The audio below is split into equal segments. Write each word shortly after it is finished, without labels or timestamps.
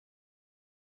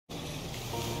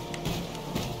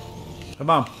Come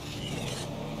on.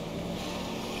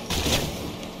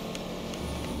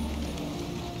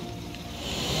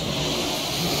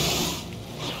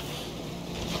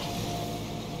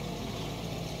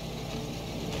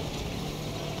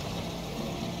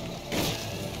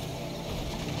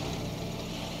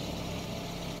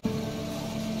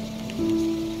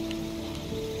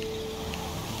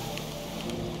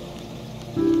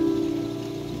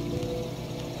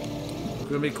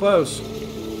 Gonna be close.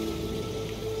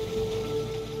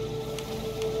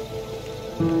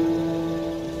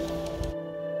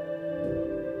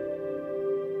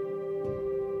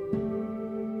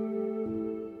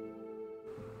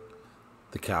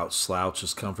 The couch Slouch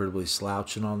is comfortably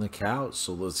slouching on the couch,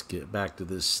 so let's get back to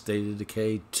this State of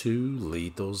Decay 2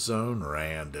 Lethal Zone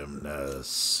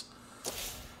Randomness.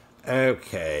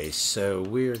 Okay, so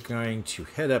we're going to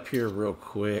head up here real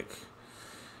quick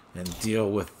and deal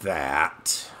with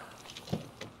that.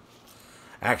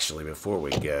 Actually, before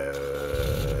we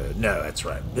go... No, that's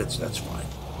right. That's fine.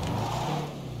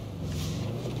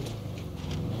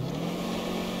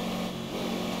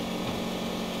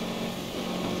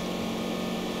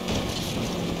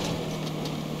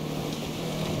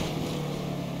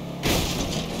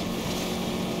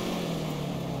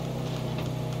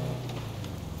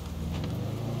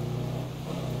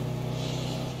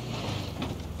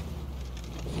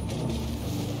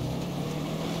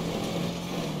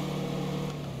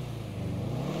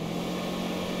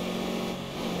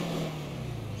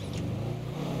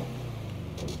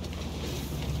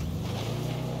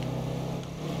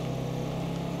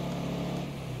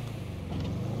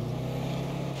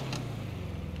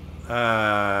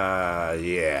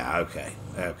 Yeah, okay.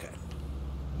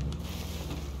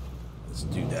 Let's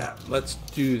do that. Let's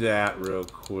do that real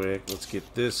quick. Let's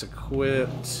get this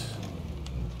equipped.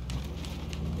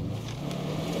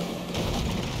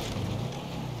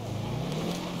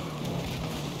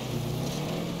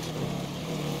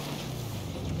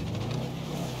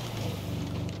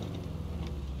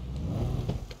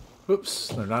 Oops,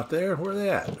 they're not there. Where are they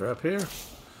at? They're up here?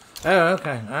 Oh,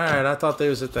 okay. Alright, I thought they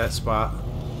was at that spot.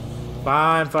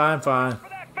 Fine. For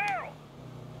that barrel!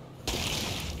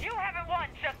 You haven't won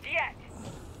just yet!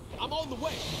 I'm on the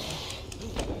way!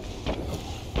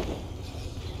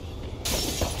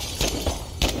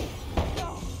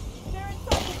 No! They're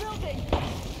inside the building!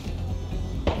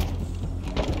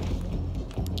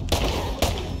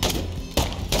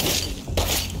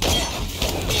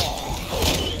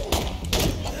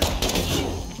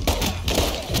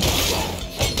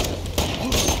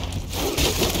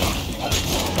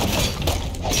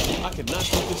 I cannot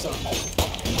put this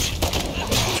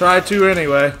on. Try to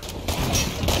anyway.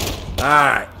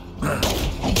 Alright.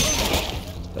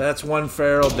 That's one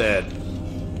feral dead.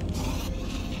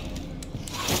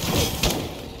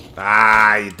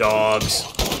 Ah, you dogs.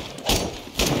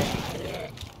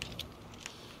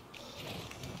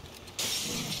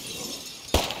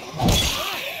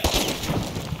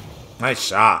 Nice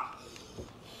shot.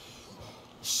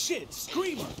 Shit,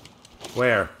 screamer!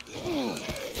 Where?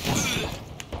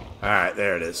 Alright,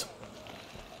 there it is.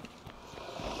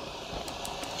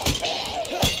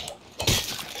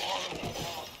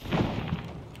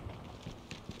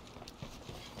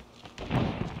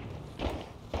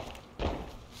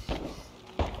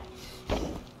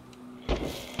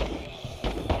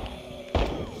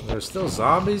 There's still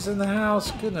zombies in the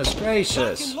house? Goodness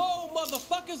gracious. Fucking low,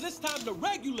 motherfuckers! It's time to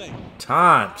regulate!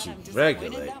 Time to I'm disappointed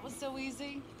regulate. that was so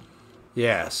easy.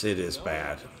 Yes, it is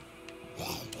bad.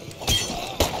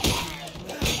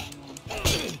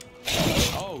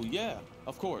 Oh, yeah,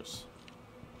 of course.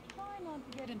 Try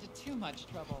not to get into too much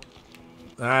trouble.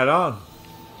 Right on.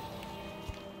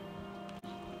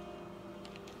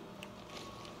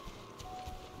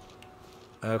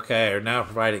 Okay, we're now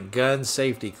providing Gun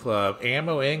Safety Club,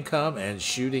 ammo income, and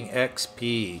shooting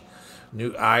XP.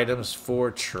 New items for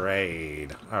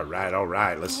trade.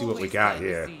 Alright. Let's see what we Always got glad to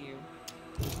here. see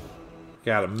you.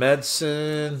 Got a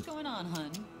medicine, What's going on,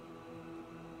 hun?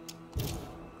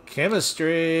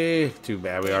 chemistry. Too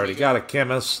bad we already got a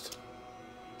chemist.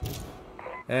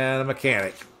 And a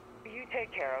mechanic. You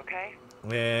take care, okay?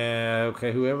 Yeah,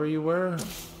 okay, whoever you were.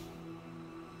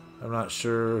 I'm not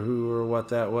sure who or what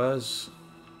that was.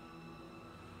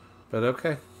 But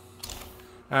okay.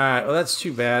 Alright, well that's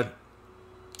too bad.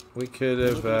 We could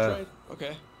have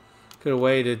Okay. could have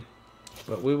waited.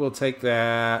 But we will take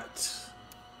that.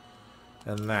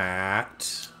 And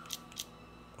that.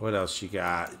 What else you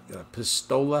got? A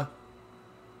pistola?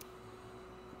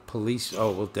 Police.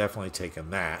 Oh, we'll definitely take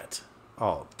that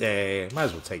all day. Might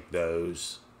as well take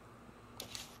those.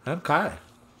 Okay.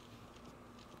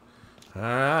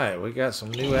 Alright, we got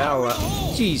some new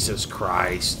allies. Jesus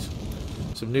Christ.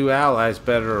 Some new allies,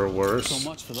 better or So worse.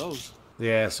 much for those.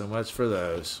 Yeah, so much for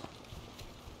those.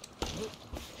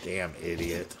 Damn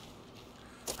idiot.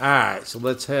 Alright, so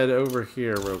let's head over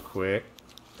here real quick.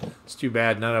 It's too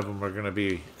bad none of them are going to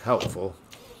be helpful.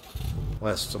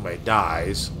 Unless somebody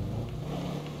dies.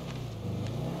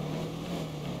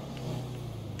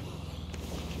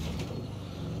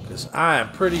 Because I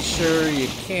am pretty sure you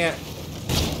can't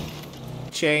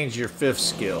change your 5th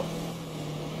skill.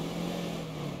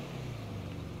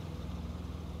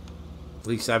 At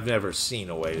least I've never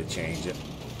seen a way to change it.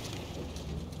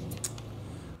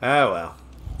 Oh well.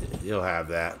 You'll have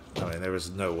that. I mean, there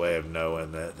was no way of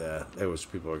knowing that there was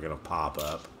people who were going to pop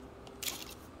up.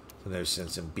 So no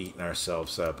sense in beating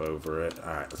ourselves up over it.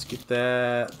 Alright, let's get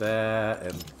that,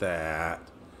 and that.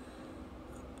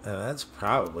 And that's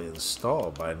probably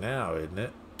installed by now, isn't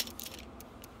it?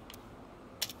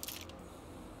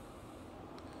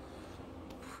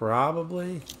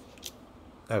 Probably.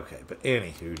 Okay, but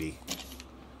anywhooty.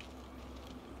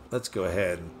 Let's go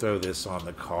ahead and throw this on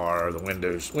the car. The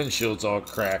windshield's all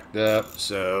cracked up,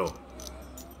 so...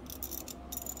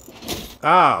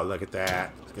 Oh, look at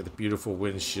that. Look at the beautiful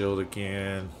windshield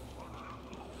again.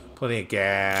 Plenty of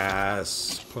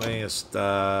gas. Plenty of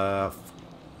stuff.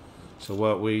 So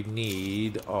what we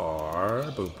need are...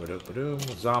 Boom, ba-doom, ba-doom,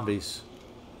 zombies.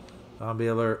 Zombie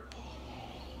alert.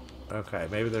 Okay,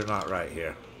 maybe they're not right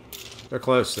here. They're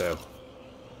close, though.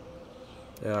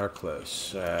 They are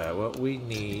close. What we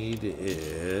need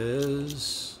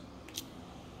is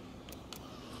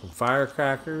some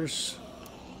firecrackers,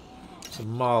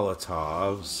 some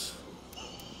Molotovs,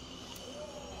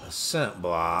 a scent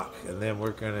block, and then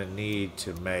we're going to need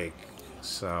to make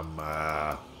some,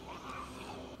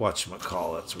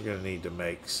 whatchamacallits. We're going to need to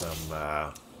make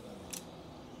some,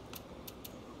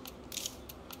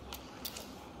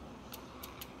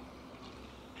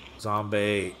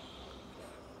 zombie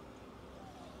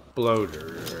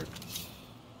bloater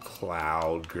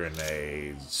cloud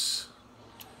grenades.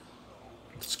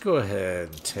 Let's go ahead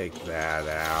and take that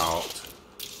out.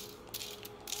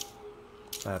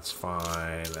 That's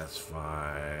fine, that's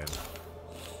fine.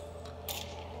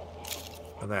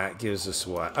 And that gives us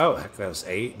what? Oh, heck, that was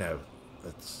 8? No,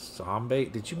 that's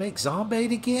zombait. Did you make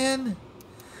zombait again?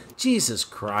 Jesus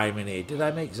criminy. Did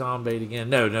I make zombait again?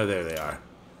 No, there they are.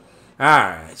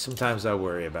 Alright, sometimes I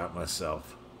worry about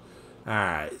myself.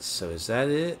 Alright, so is that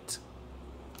it?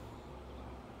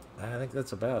 I think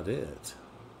that's about it.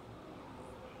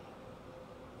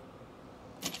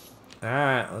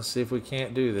 Alright, let's see if we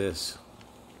can't do this.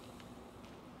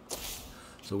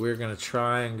 So we're going to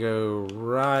try and go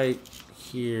right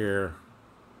here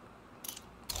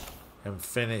and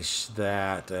finish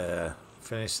that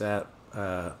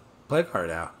plague heart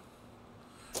out.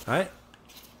 Right?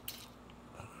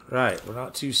 Right, we're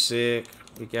not too sick.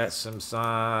 We got some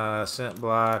scent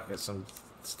block, got some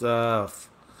stuff.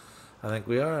 I think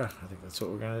we are. I think that's what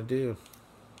we're going to do.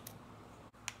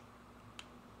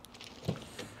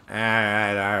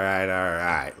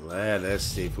 Alright. Let's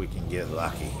see if we can get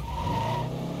lucky.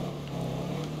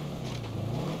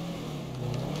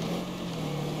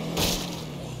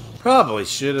 Probably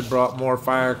should have brought more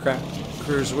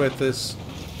firecrackers with us,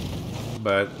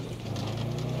 but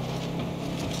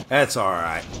that's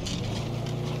alright.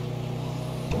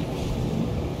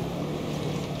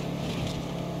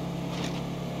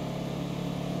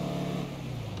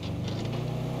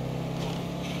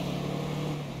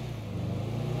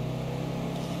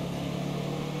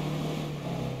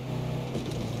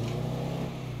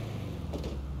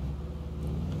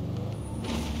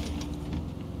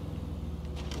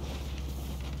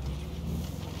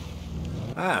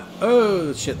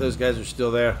 Oh, shit, those guys are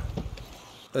still there.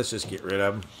 Let's just get rid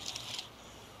of them.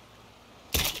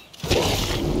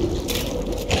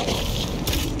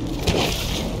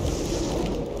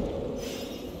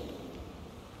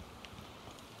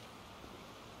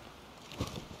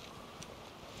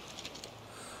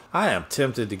 I am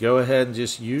tempted to go ahead and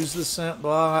just use the scent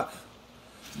block.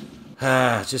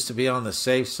 Just to be on the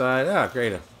safe side. Ah,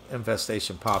 great, an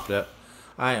infestation popped up.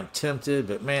 I am tempted,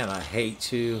 but man, I hate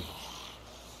to.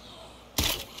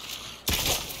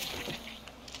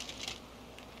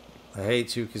 I hate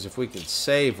to, because if we could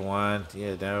save one,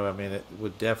 you know, I mean, it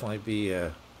would definitely be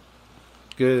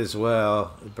good as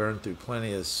well. It burned through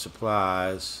plenty of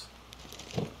supplies.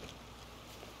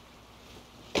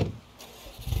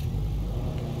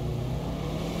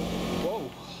 Whoa,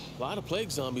 a lot of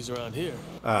plague zombies around here.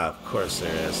 Of course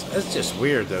there is. It's just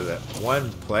weird, though, that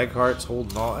one plague heart's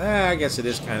holding all. I guess it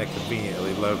is kind of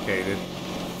conveniently located.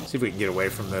 See if we can get away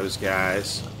from those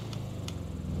guys.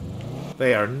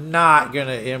 They are not going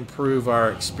to improve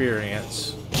our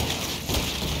experience.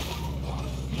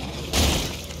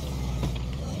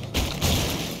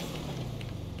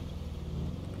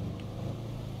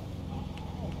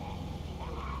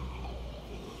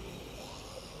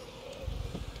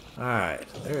 Alright,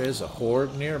 there is a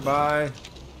horde nearby.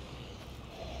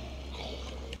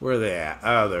 Where are they at?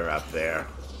 Oh, they're up there.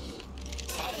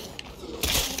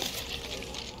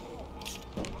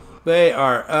 They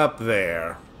are up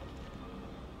there.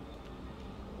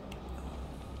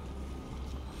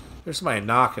 There's somebody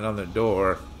knocking on the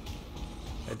door.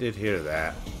 I did hear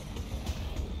that.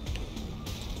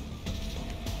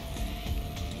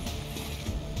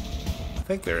 I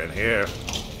think they're in here.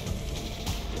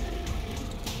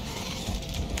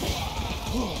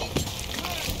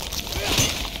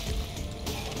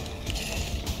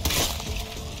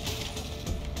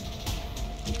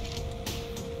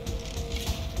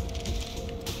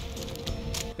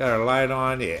 Got our light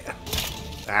on? Yeah.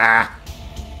 Ah!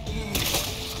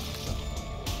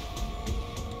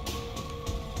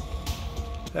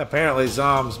 Apparently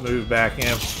zombies moved back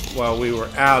in while we were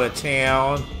out of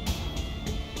town.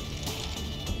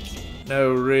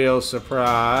 No real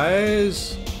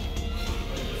surprise.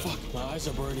 Fuck, my eyes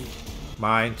are burning.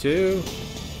 Mine too.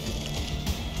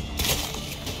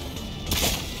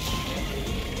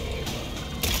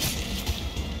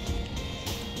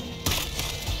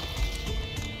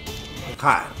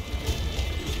 Hi.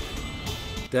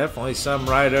 Definitely some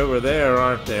right over there,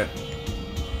 aren't there?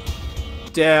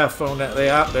 Definitely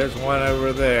up. There's one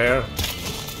over there.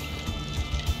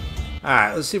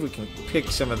 Alright, let's see if we can pick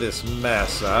some of this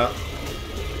mess up.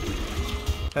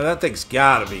 And that thing's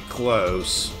gotta be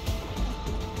close.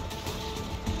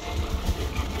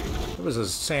 What was a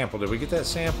sample? Did we get that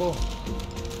sample?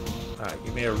 Alright,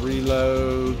 give me a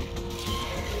reload.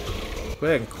 Go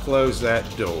ahead and close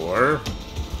that door.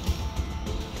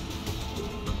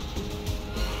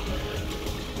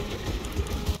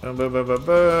 Boom, boom, boom, boom,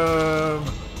 boom.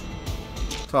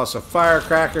 Toss a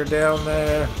firecracker down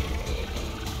there.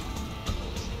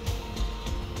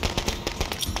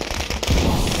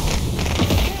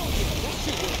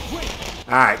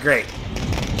 Alright, great.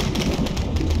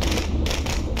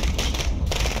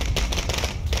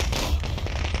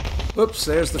 Whoops,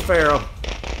 there's the Pharaoh.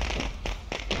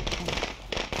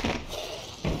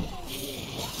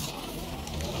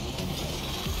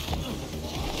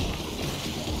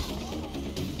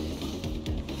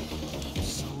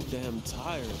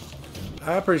 Tired.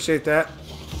 I appreciate that.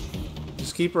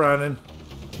 Just keep running.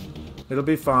 It'll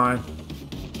be fine.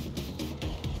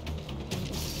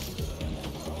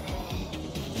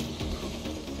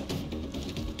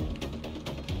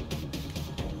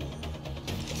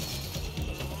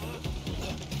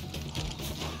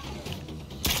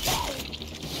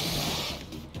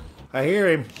 I hear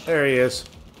him. There he is.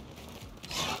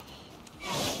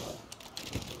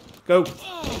 Go.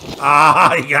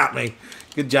 Ah, he got me.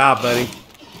 Good job, buddy.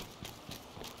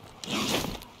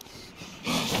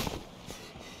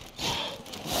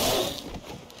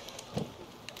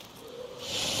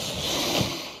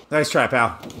 Nice try,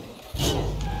 pal.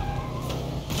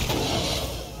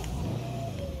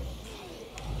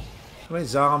 How many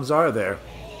zombies are there?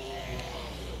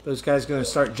 Those guys gonna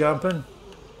start jumping?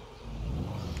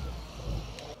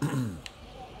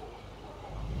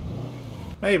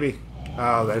 Maybe.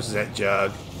 Oh, there's that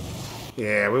jug.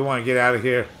 Yeah, we want to get out of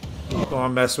here. Don't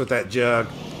want to mess with that jug.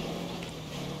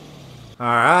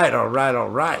 Alright, alright,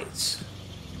 alright.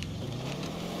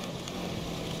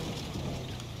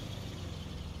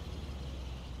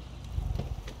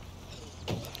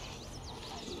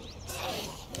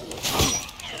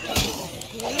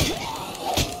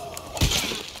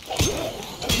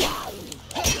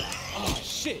 Oh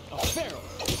shit, a Pharaoh.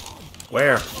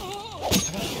 Where? I gotta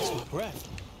catch my breath.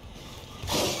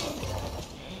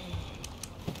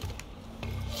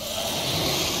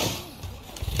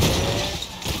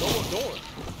 Door.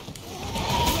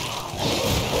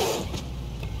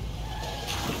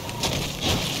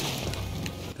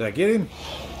 Did I get him?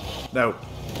 No.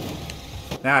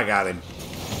 Now I got him.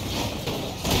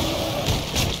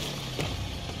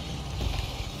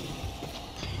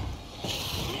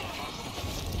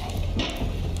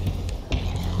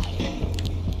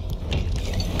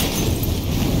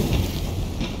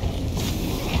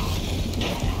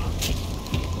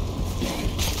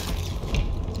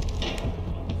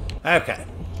 Okay.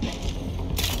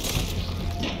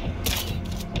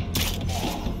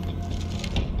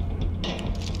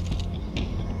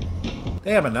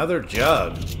 They have another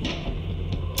jug.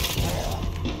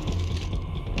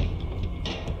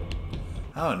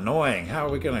 How annoying. How are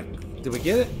we gonna... Did we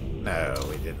get it? No,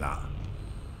 we did not.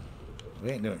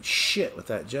 We ain't doing shit with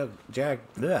that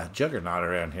juggernaut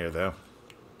around here, though.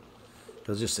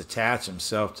 He'll just attach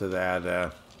himself to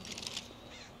that,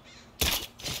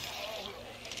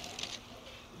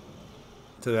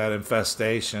 to that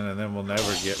infestation, and then we'll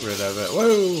never get rid of it.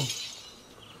 Whoa!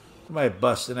 Somebody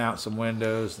busting out some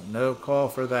windows. No call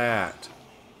for that.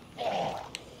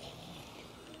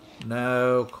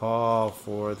 No call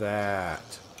for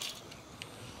that.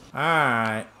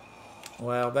 Alright.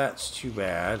 Well, that's too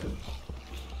bad.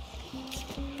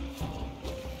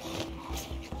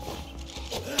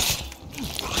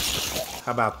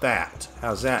 How about that?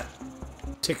 How's that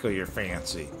tickle your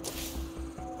fancy?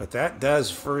 But that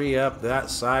does free up that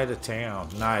side of town.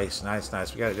 Nice, nice,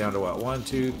 nice. We got it down to what? 1,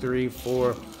 2, 3,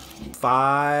 4,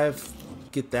 5.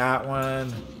 Get that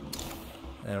one.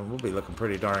 And we'll be looking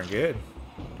pretty darn good.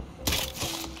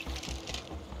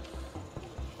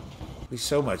 It'd be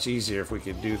so much easier if we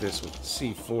could do this with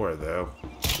C4, though.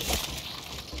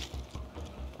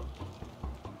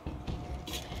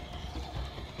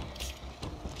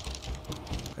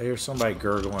 I hear somebody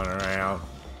gurgling around.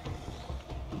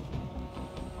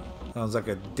 Sounds like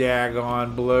a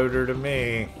daggone bloater to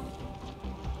me.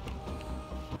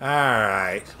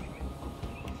 Alright.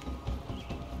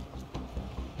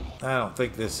 I don't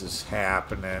think this is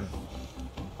happening.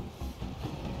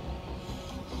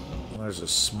 There's a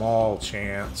small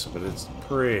chance, but it's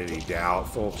pretty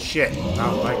doubtful. Shit,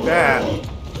 not like that.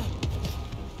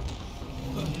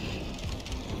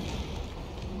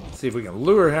 Let's see if we can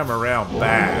lure him around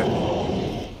back.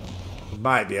 We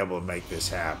might be able to make this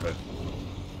happen.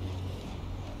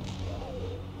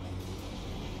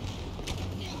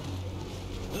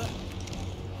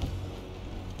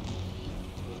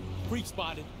 Freak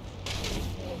spotted.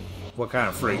 What kind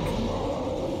of freak?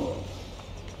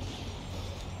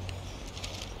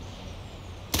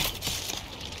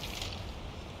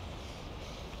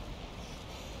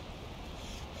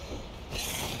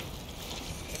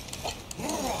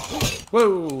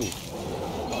 Whoa!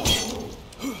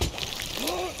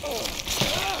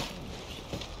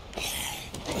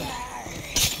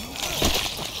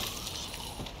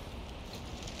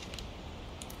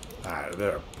 Alright,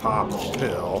 there, pop a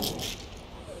pill.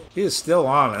 He is still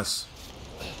on us.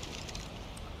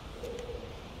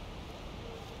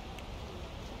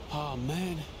 Oh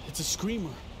man, it's a screamer.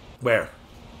 Where?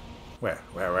 Where?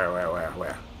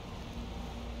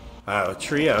 A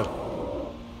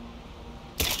trio.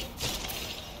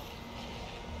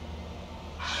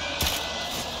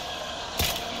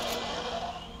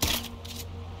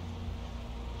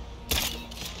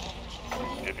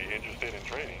 If you're interested in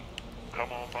trading,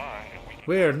 come on by and we can...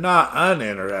 We are not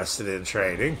uninterested in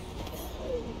trading.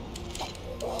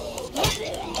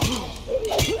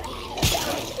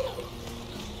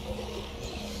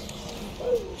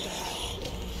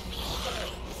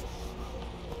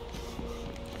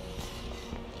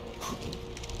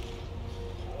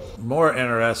 More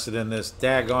interested in this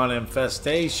daggone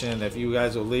infestation if you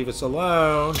guys will leave us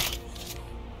alone.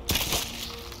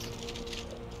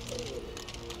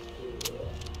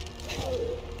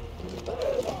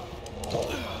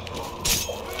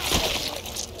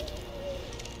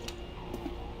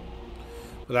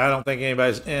 But I don't think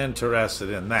anybody's interested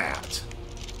in that.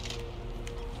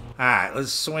 Alright,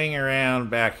 let's swing around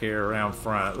back here around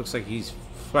front. Looks like he's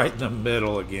right in the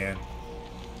middle again.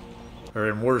 Or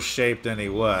in worse shape than he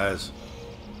was.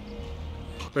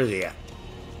 Where's he at?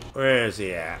 Where is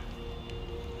he at?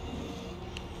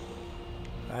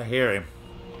 I hear him.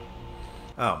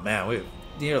 Oh man, we've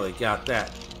nearly got that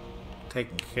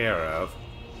taken care of.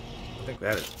 I think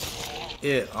that is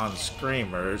it on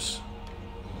screamers.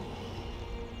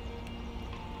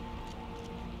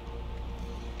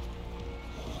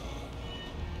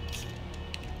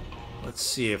 Let's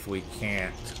see if we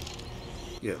can't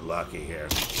get lucky here.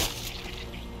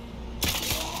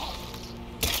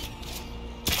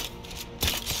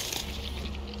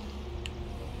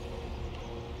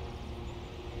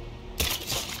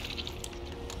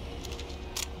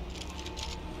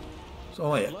 It's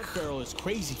only a... Blood barrel is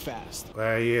crazy fast.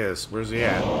 There he is. Where's he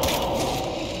at?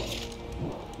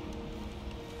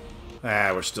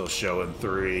 Ah, we're still showing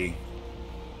 3.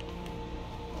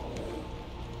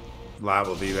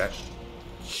 Liable to be that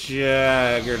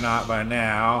juggernaut by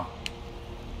now.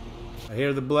 I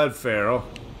hear the blood feral.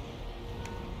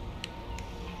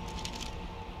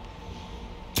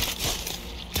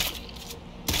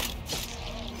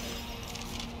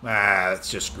 Ah,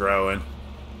 it's just growing.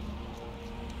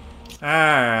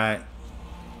 Alright.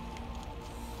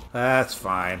 That's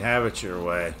fine. Have it your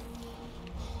way.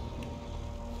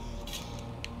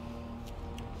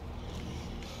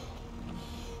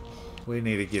 We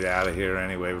need to get out of here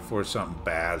anyway before something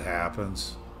bad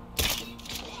happens.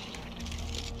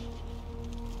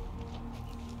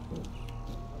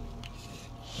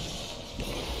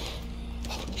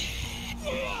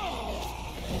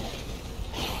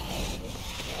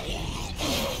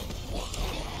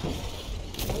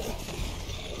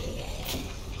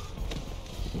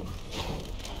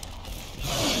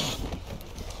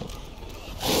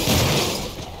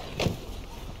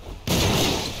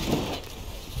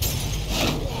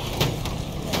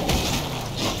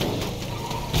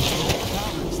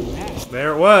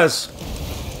 There it was.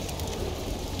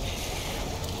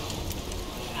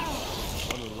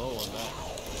 Running low on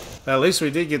that. At least we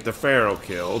did get the Pharaoh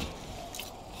killed.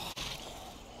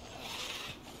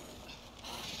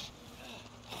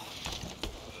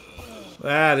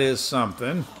 That is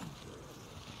something.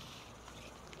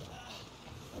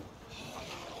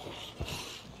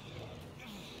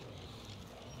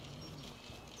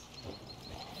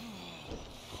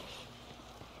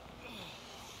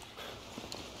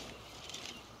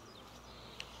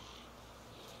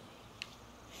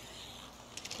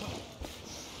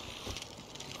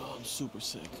 Oh, I'm super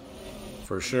sick.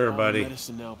 For sure, All the buddy.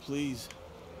 medicine now, please.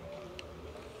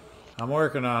 I'm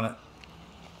working on it.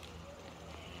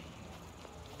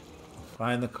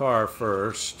 Find the car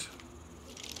first.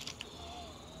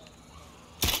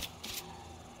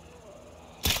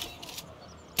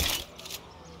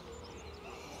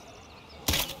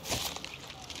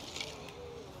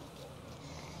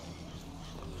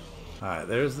 Alright,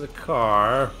 there's the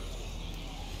car.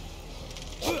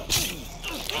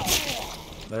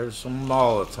 There's some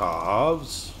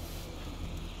Molotovs.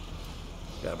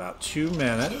 Got about 2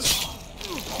 minutes.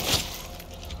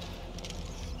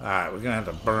 Alright, we're gonna have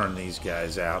to burn these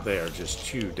guys out. They are just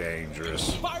too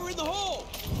dangerous. Fire in the hole!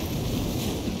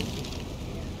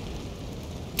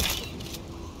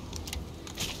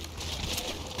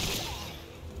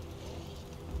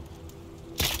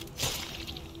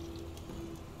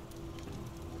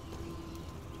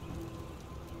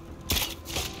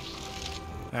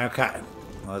 Okay,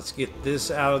 let's get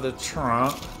this out of the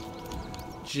trunk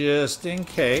just in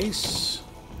case.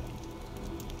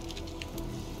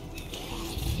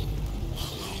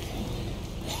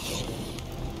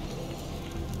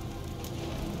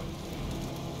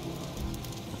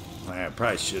 I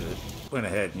probably should have went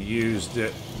ahead and used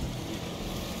it,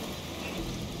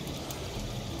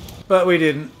 but we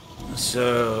didn't,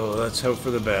 so let's hope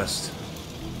for the best.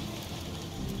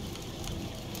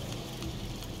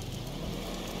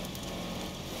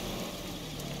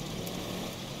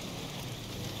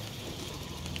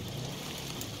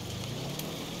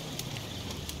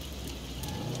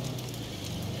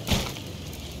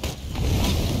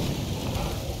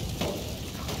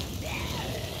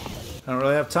 I don't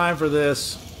really have time for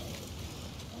this.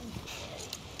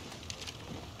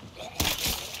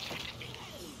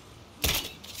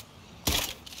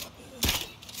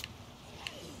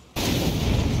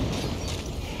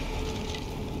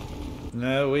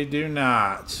 No, we do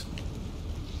not.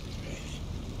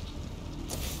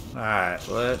 Alright,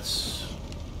 let's...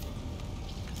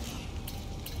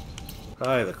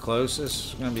 Probably the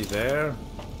closest is going to be there.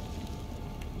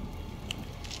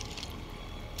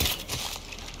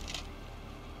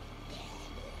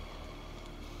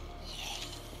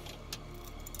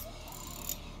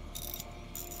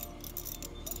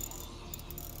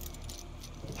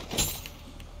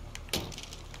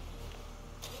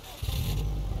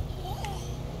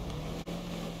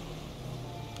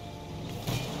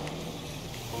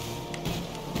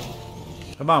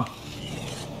 Come on.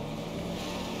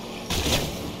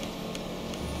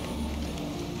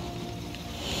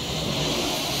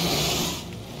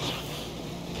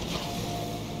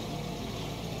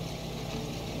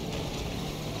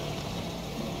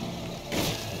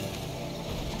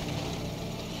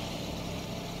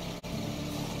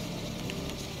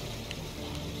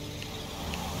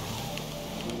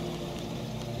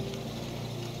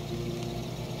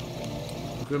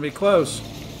 It's gonna be close.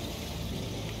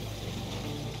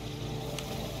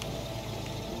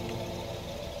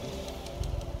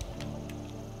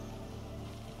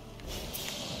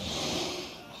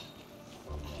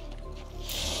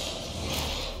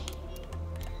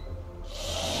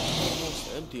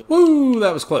 Woo,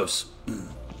 that was close.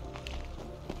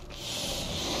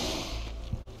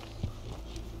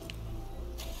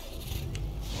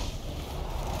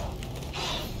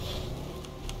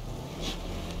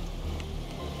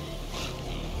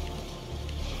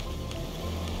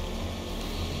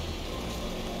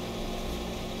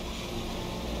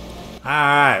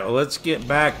 Alright, well, let's get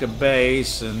back to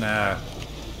base and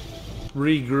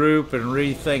regroup and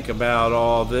rethink about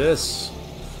all this.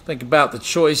 Think about the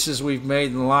choices we've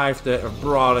made in life that have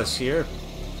brought us here.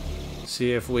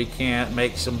 See if we can't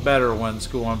make some better ones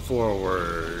going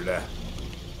forward.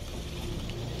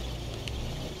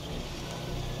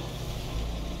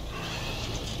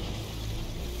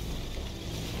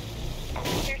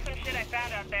 Here's some shit I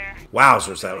found out there.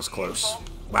 Wowzers, that was close.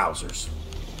 Wowzers.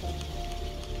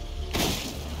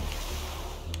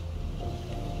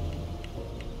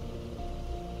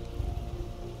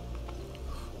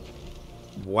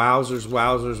 Wowzers,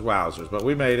 wowzers, wowzers. But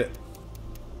we made it.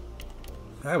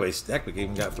 Anyways, heck, we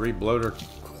even got 3 bloater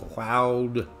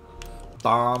Cloud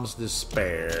bombs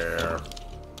despair.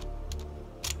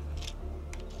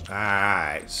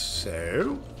 Alright,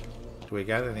 so do we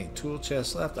got any tool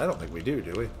chests left? I don't think we do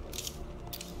we?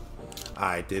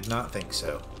 I did not think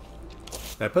so.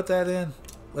 Did I put that in?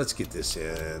 Let's get this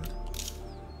in.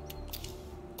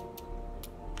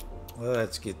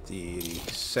 Let's get the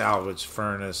salvage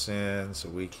furnace in so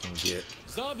we can get...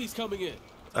 Zombies coming in.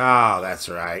 Oh, that's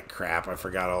right. Crap, I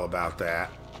forgot all about that.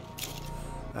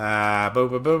 Boom,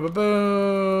 boom, boom, boom,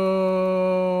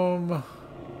 boom.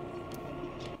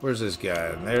 Where's his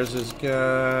gun? There's his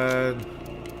gun.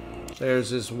 There's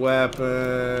his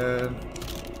weapon.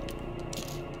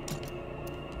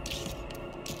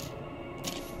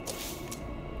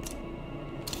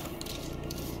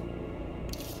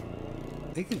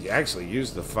 He could actually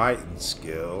use the fighting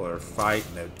skill or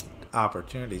fighting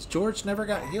opportunities. George never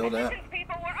got healed up.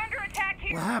 People, we're under attack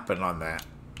here. What happened on that?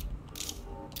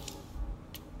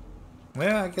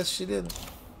 Well, I guess she didn't.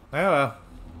 Oh well.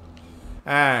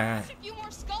 Alright. A few more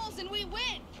skulls and we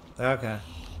win. Okay.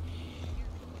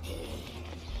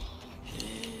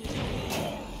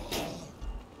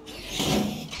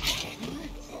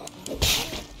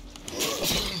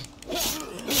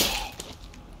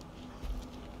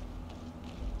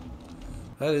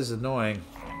 That is annoying.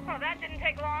 Oh, that didn't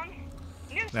take long.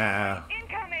 New Nah.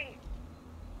 incoming.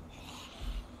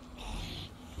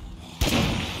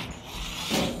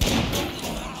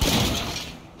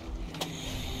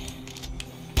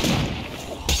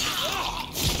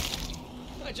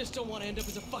 I just don't want to end up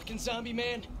as a fucking zombie,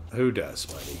 man. Who does,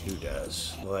 buddy? Who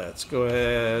does? Let's go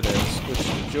ahead and switch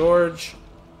to George.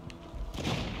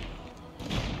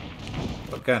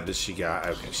 What gun does she got?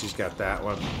 Okay, she's got that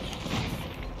one.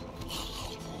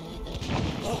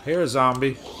 Here, a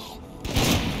zombie.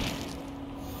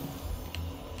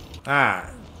 Ah.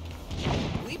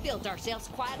 We built ourselves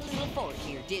quite a little fort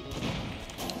here, didn't we?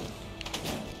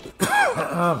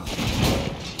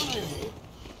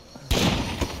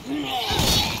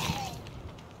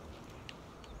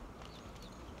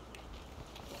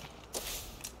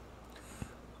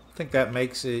 I think that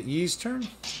makes it Yee's turn.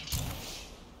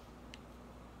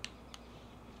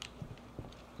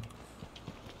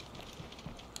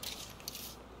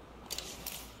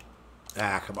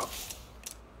 Ah, come on.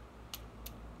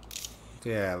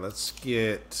 Yeah, let's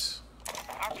get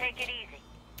I'll take it easy.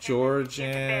 George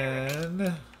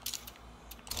in.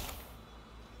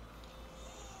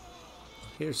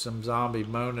 Here's some zombie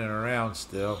moaning around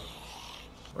still.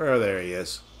 Where? There he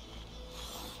is.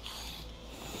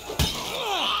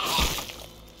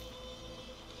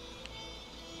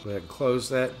 Go ahead and close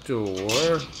that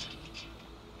door.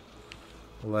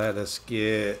 Let us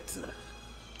get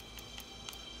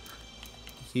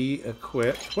he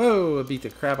equipped. Whoa, I beat the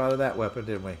crap out of that weapon,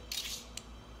 didn't we?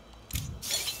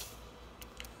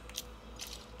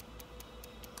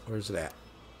 Where's it at?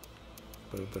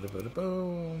 Boom, boom, boom,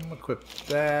 boom. Equip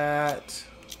that.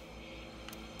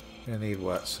 Gonna need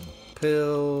what? Some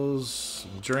pills,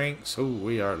 some drinks. Oh,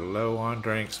 we are low on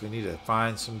drinks. We need to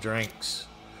find some drinks.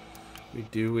 We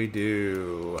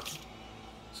do.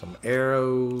 Some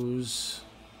arrows.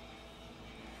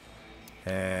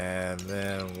 And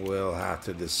then we'll have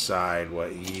to decide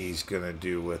what he's going to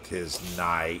do with his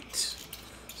night.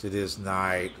 So it is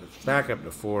night. Back up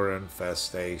to 4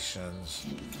 infestations.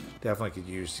 Definitely could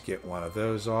use to get one of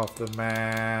those off the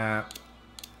map.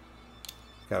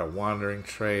 Got a wandering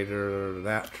trader.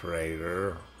 That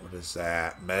trader. What is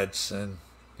that? Medicine.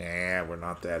 Yeah, we're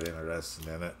not that interested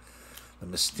in it. The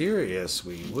mysterious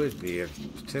we would be, and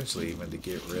potentially even to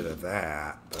get rid of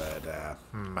that. But,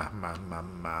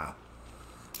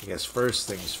 I guess first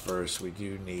things first, we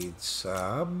do need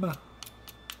some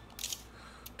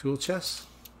tool chests.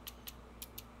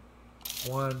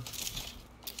 1.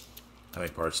 How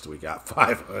many parts do we got?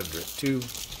 500. 2.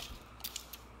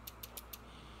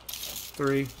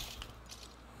 3.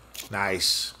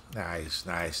 Nice. Nice,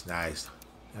 nice, nice.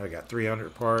 Now we got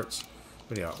 300 parts.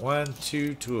 We got 1,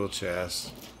 2 tool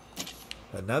chests.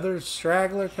 Another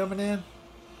straggler coming in?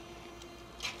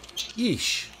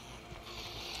 Yeesh.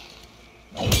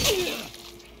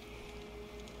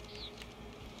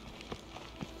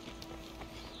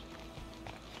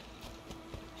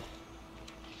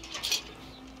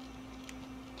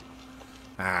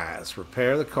 Alright, let's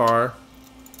repair the car.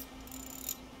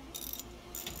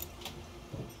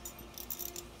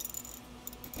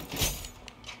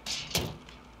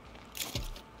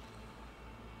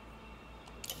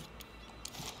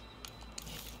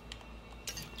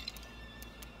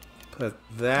 Put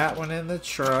that one in the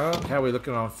trunk. How are we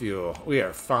looking on fuel? We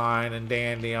are fine and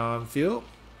dandy on fuel.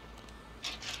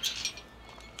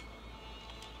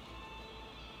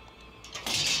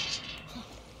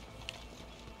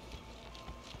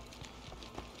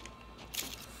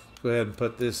 Go ahead and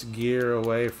put this gear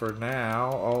away for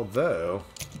now. Although,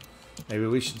 maybe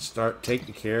we should start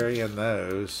carrying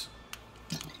those.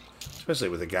 Especially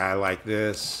with a guy like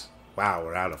this. Wow,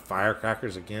 we're out of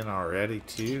firecrackers again already,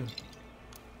 too.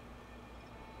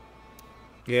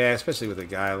 Yeah, especially with a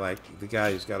guy like the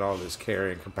guy who's got all this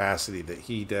carrying capacity that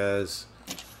he does.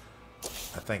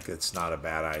 I think it's not a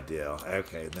bad idea.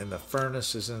 Okay, and then the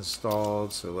furnace is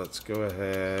installed, so let's go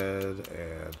ahead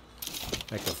and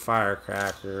make a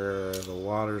firecracker. The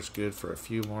water's good for a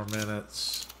few more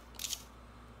minutes.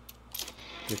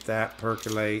 Get that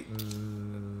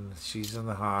percolating. She's in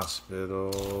the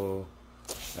hospital.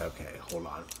 Okay, hold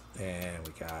on. And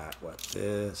we got what,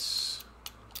 this?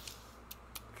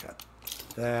 Got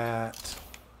that.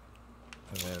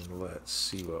 And then let's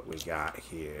see what we got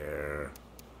here.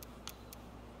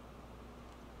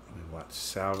 We want to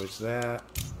salvage that.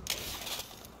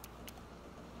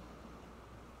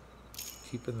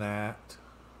 Keeping that.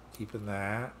 Keeping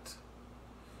that.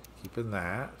 Keeping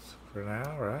that for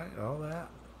now, right? All that.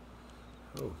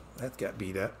 Oh, that got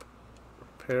beat up.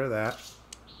 Repair that.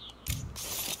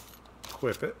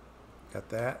 Equip it. Got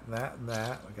that, and that, and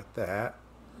that. I got that.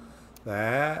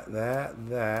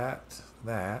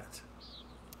 That.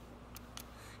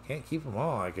 Can't keep them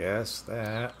all, I guess.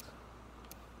 That.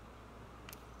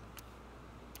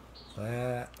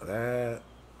 Yeah,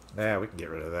 we can get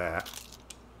rid of that.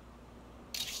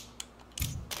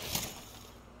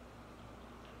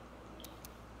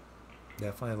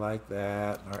 Definitely like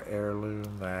that. Our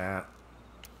heirloom, that.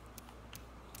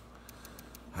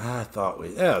 I thought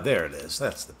oh, there it is.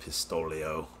 That's the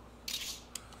pistolio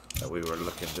that we were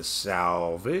looking to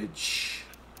salvage.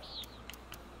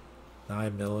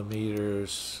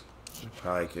 9mm. We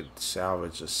probably could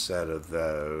salvage a set of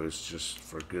those just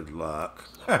for good luck.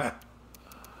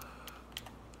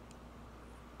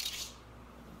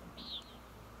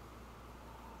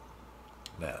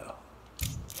 No.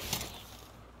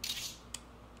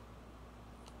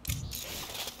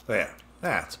 There.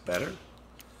 That's better.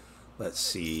 Let's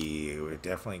see. We're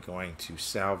definitely going to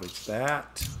salvage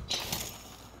that.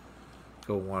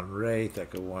 Go one wraith. That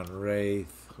go one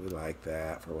wraith. We like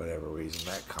that for whatever reason.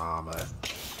 That comma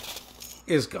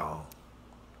is gone.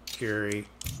 Curie,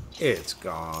 it's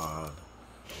gone.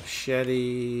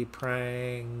 Machete,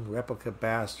 prang, replica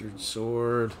bastard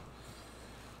sword.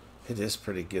 It is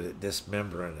pretty good at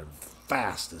dismembering and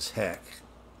fast as heck.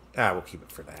 We'll keep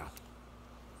it for now.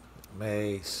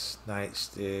 Mace,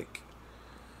 nightstick,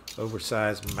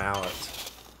 oversized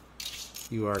mallet.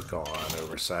 You are gone,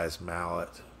 oversized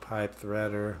mallet. Pipe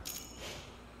threader.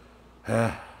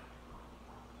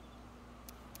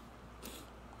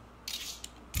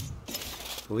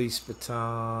 Police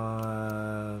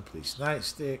baton, police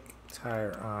nightstick,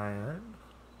 tire iron,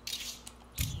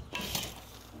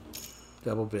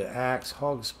 double bit axe,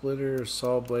 hog splitter,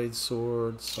 saw blade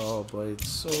sword,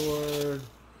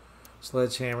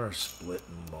 sledgehammer,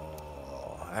 splitting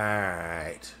maul.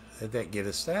 Alright, did that get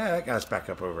us that? Got us back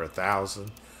up over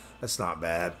 1,000. That's not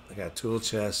bad. I got a tool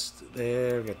chest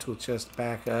there, got a tool chest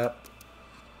back up.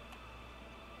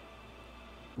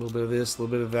 A little bit of this, a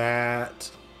little bit of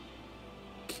that.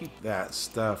 Keep that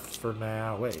stuff for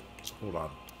now. Wait, hold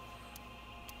on.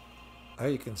 Oh,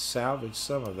 you can salvage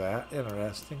some of that.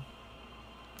 Interesting.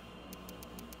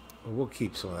 Well, we'll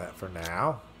keep some of that for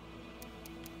now.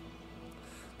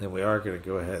 Then we are going to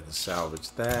go ahead and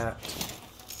salvage that.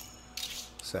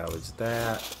 Salvage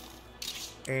that.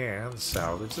 And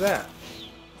salvage that.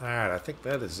 Alright, I think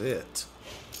that is it.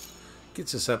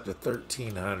 Gets us up to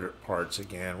 1,300 parts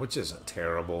again, which isn't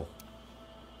terrible.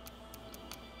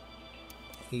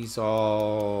 He's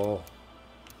all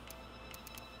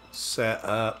set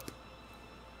up.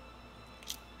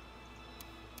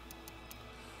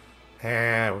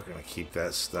 And we're going to keep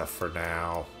that stuff for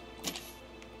now.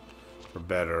 For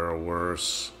better or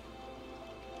worse.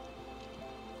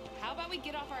 How about we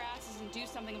get off our asses and do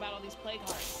something about all these plague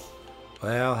hearts?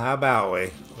 Well, how about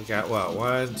we? We got what?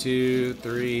 1, 2,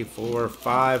 3, 4,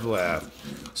 5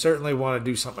 left. Certainly want to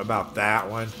do something about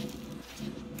that one.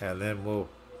 And then we'll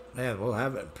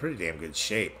have it in pretty damn good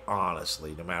shape,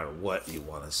 honestly, no matter what you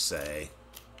want to say.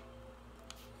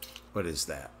 What is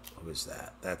that? What is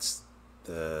that? That's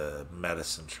the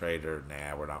medicine trader.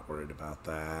 Nah, we're not worried about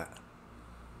that.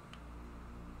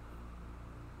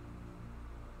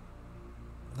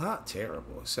 Not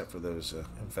terrible, except for those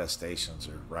infestations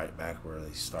are right back where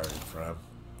they started from.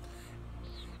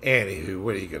 Anywho,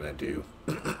 what are you going to do?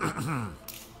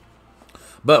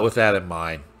 But with that in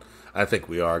mind, I think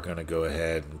we are going to go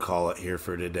ahead and call it here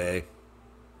for today.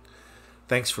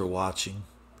 Thanks for watching.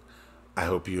 I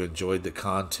hope you enjoyed the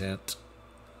content.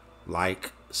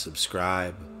 like,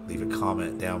 subscribe, leave a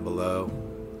comment down below.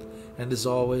 And as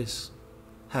always,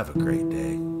 have a great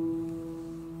day.